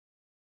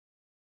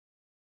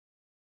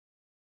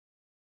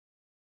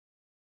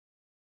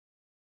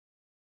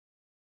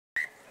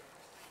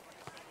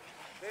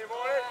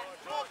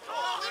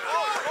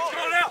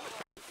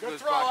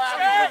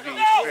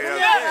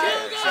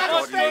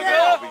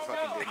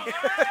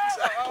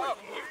Exactly.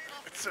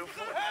 It's so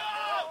funny.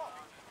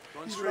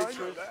 Going straight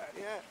through that.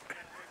 Yeah.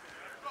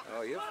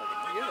 Oh, you're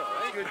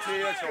alright. Good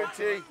tea, that's good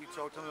tea. You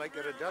talk to them like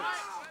they're adults.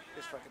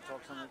 Just fucking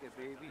talk to them like they're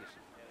babies.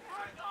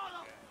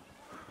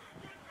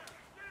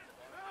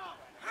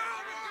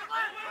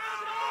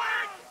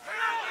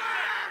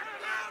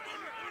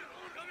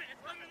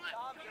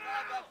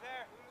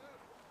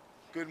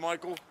 Good,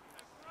 Michael.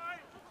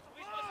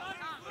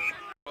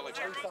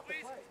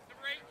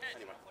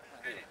 Anyway.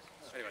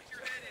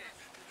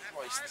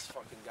 Christ, this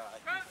fucking guy.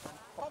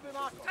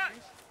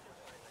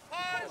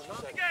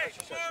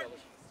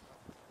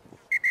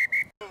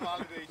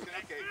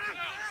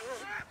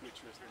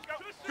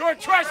 Good,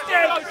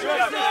 Tristan!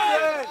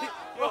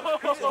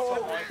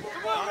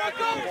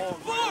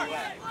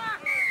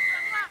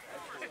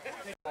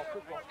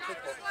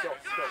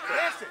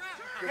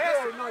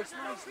 Nice.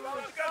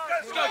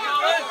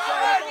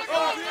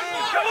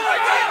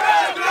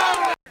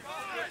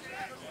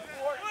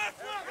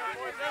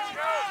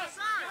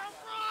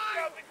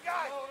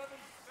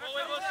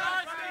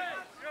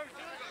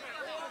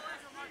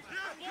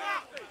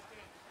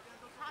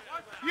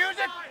 Use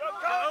it!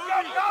 Go!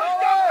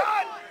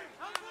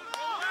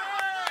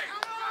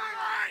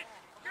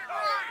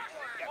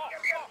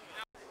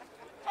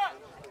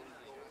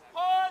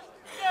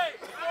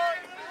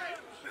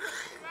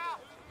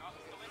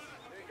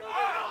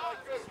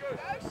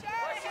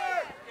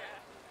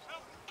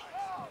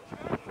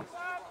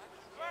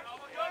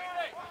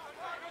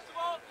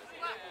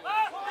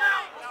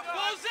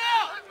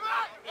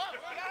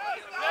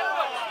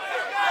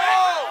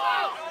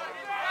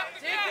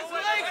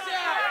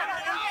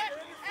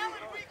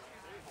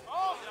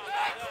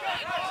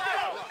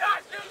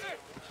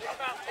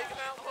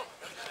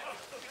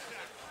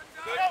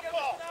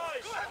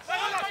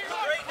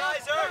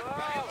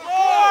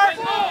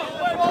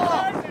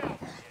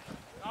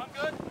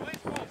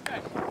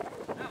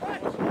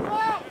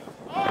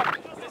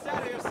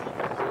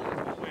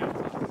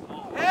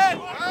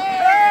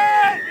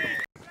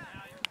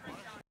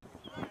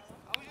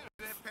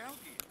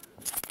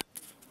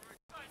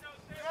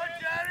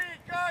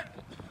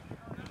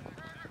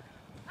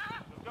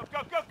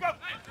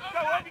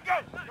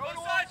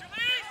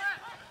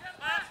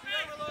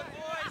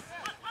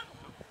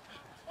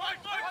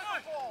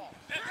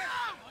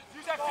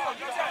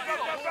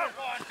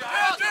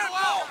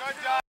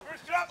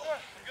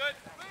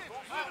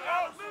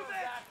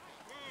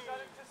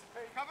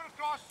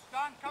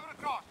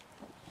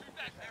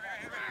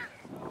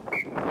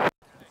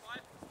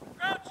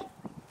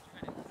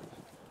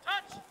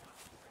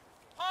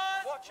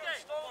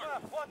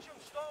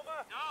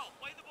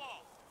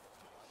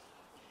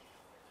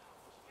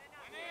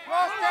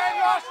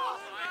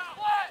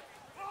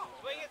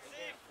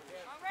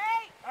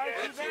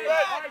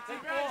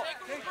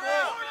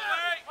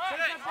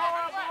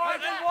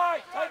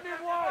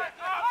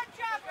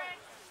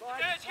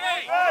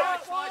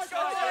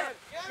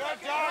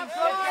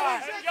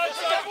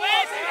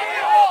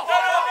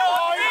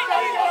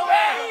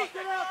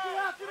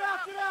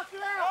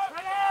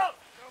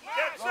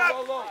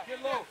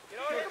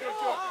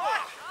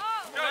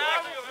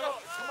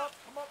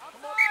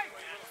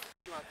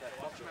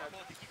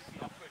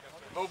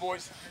 Go,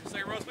 boys.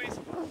 Second rows, please.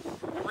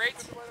 Number 8.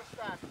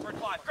 First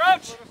 5.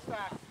 Crouch.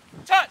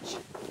 Touch.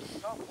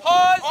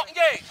 Pause.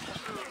 Engage.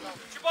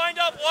 Put your bind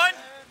up. 1.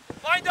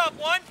 Bind up.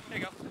 1. There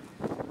you go.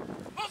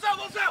 Pulls out.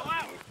 Pulls out.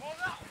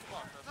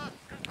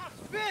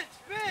 Spin.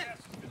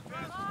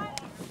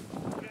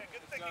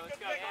 Let's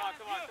go.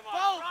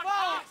 Come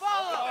on.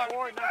 Follow.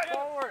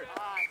 Forward.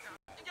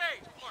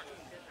 Engage.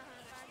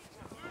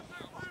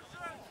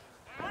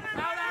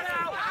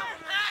 Out.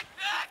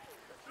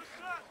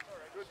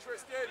 Good,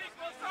 Tristan.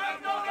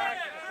 No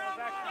hands.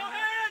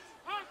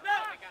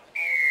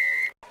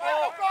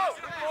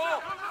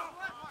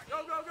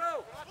 Go.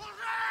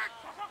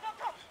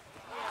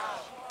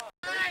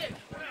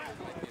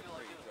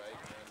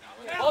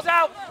 Pulls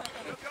out.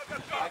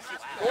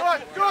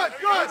 Good.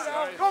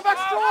 Come back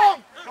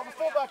strong. Come a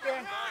full back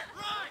in.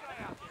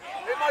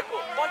 Hey,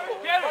 Michael.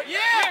 Get it.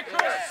 Yeah,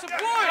 Chris.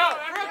 Support.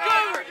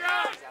 Recover.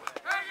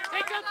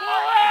 Take that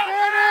ball out.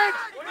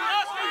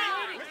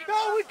 No,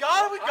 we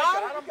got it.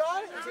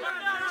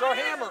 It's our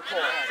hammer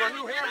call. It's our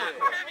new hammer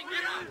call.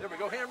 There we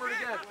go. Hammer it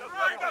again. Go.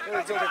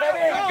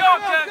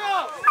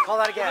 Call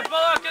that again. Get the ball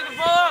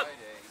up.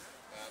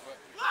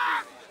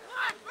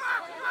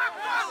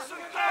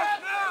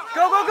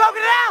 Go,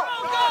 get out!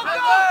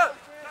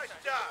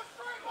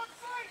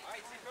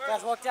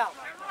 Guys, locked out.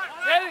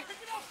 Get it.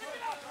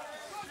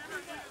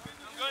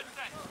 Good.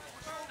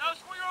 Now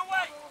square your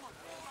way.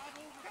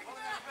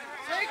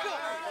 Take him.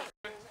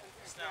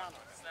 Snap.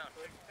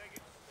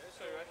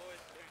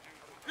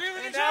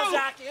 In now,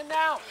 Zach, in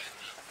now.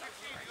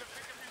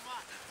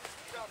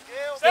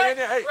 Stay in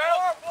there. Hey.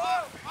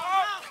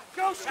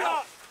 Go,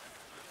 Scott.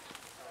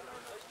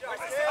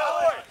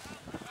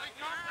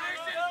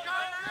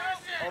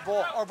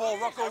 Our ball,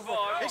 ruck over.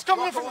 He's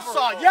coming in from the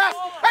side. Yes!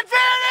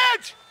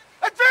 Advantage!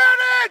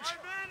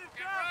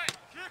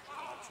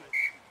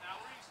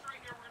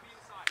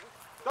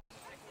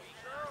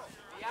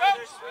 Go!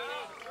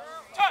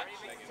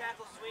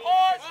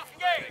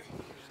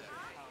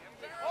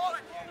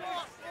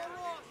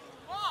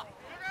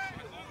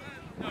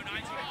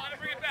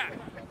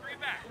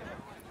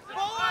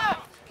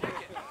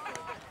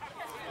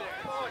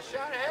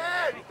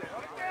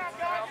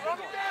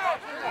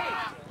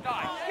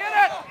 Get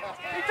it!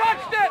 He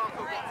touched it!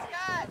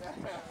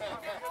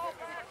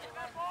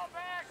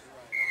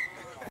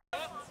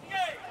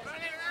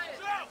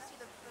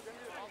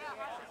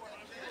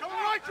 Coming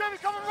right, Jimmy,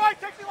 coming right,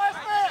 take the last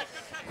man!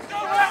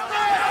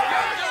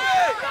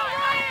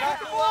 Back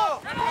the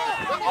ball!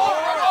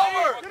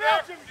 Get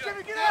out, Jimmy,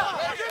 Jimmy, get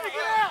out! Jimmy,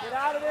 get out! Get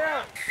out of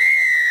there.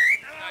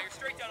 Now you're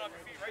straight down off your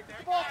feet right there.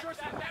 The ball,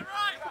 Tristan.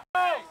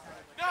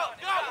 Go!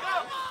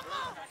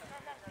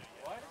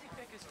 Why does he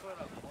pick his foot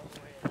up all the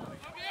way?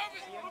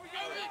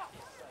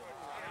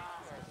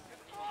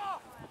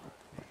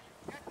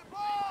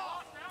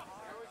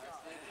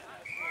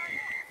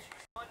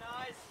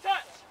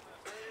 Touch!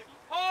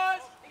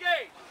 Pause!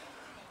 Engage!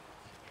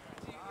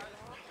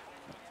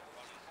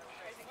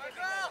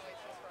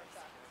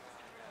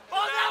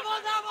 Ball down!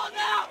 Ball down! Ball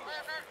down!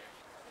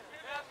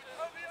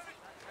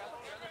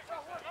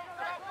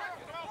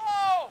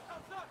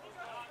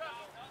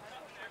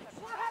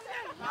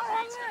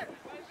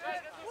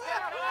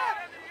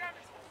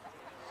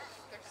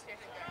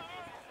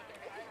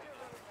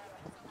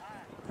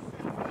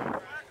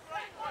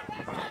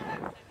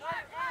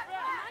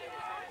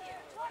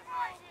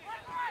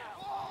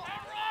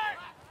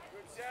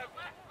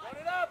 Run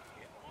it up.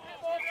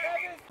 Come on,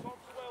 Kevin.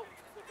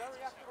 They're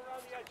very active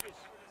around the edges.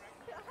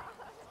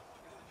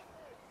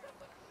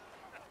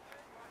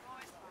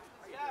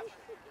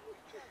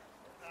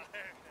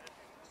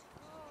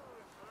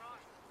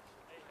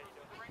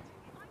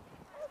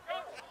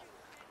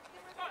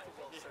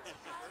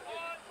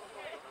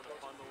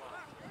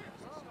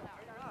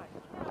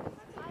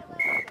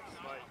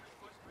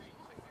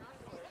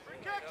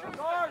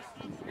 Cars.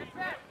 Get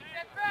back!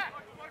 Get back!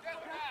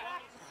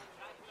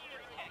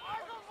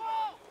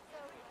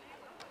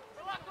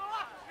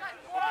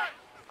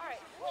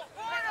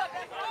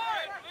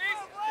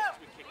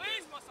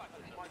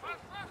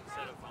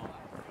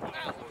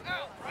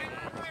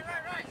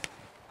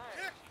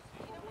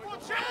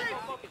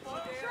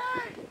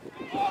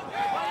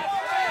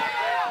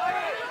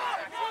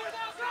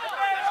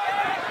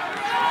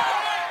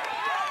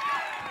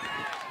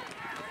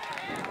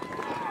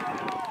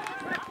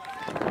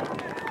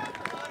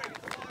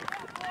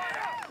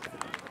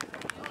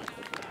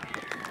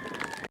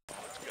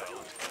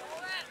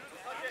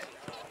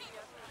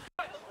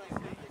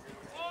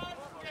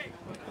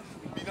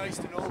 Be nice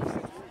to know.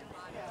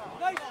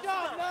 Nice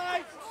job,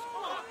 nice! Is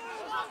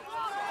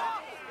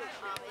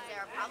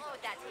there a problem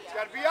with that, Tia? It's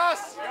got to be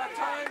us. You got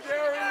time,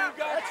 Jerry. You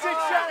got That's time. it,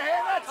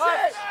 Shanahan. That's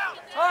Touch. it.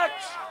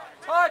 Touch.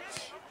 Touch.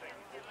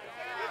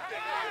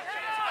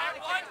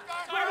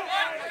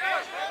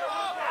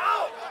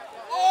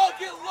 Oh,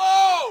 get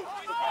low.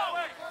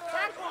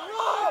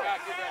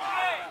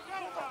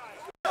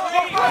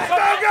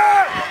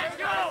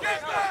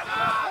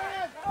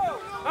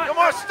 Come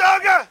on,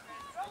 Stoga!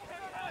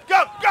 Go,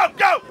 go,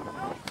 go!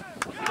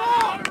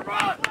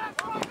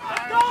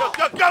 Go,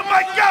 go, go,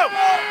 Mike, go!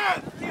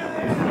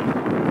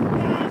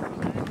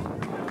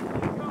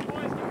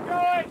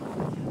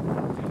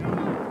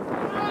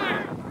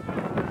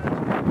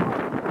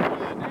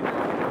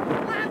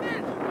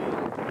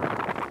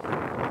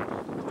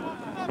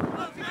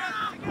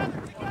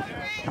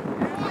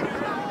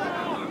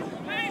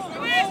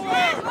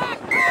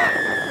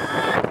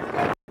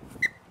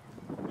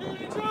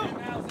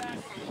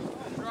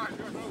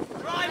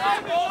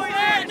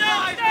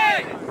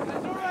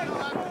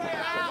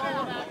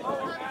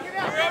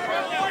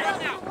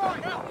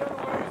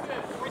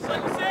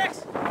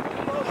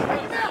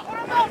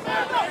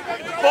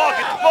 Ball,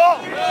 get the ball!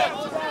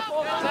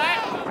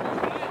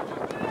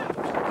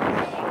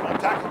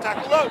 Tackle,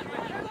 tackle, load!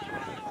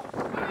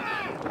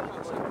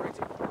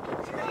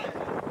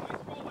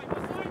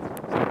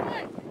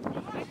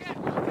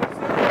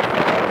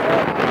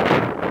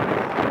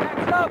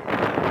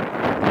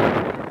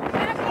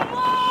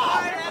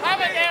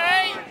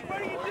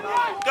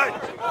 Good.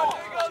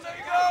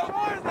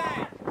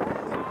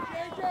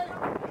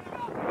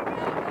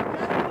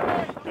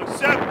 Go,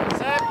 Seb.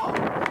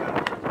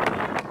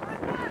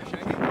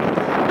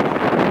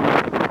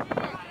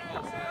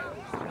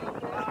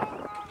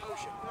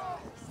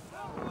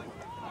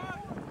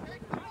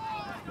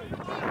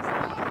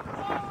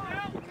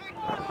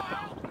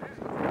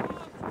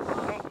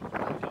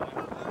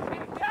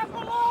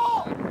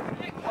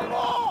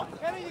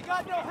 Kenny, you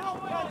got no help,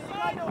 Kenny, you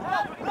got no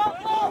help! Go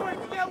forward,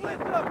 get with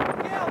them!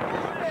 Gail,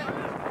 get with them!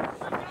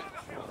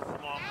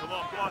 Come on, come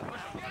on.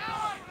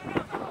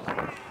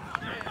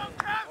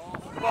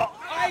 All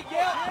right,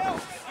 Gail!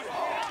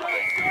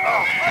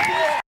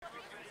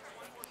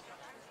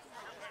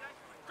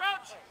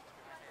 Crouch!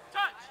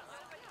 Touch!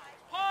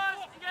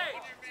 Pause!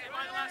 Engage! Stay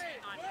by the last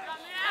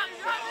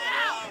 9.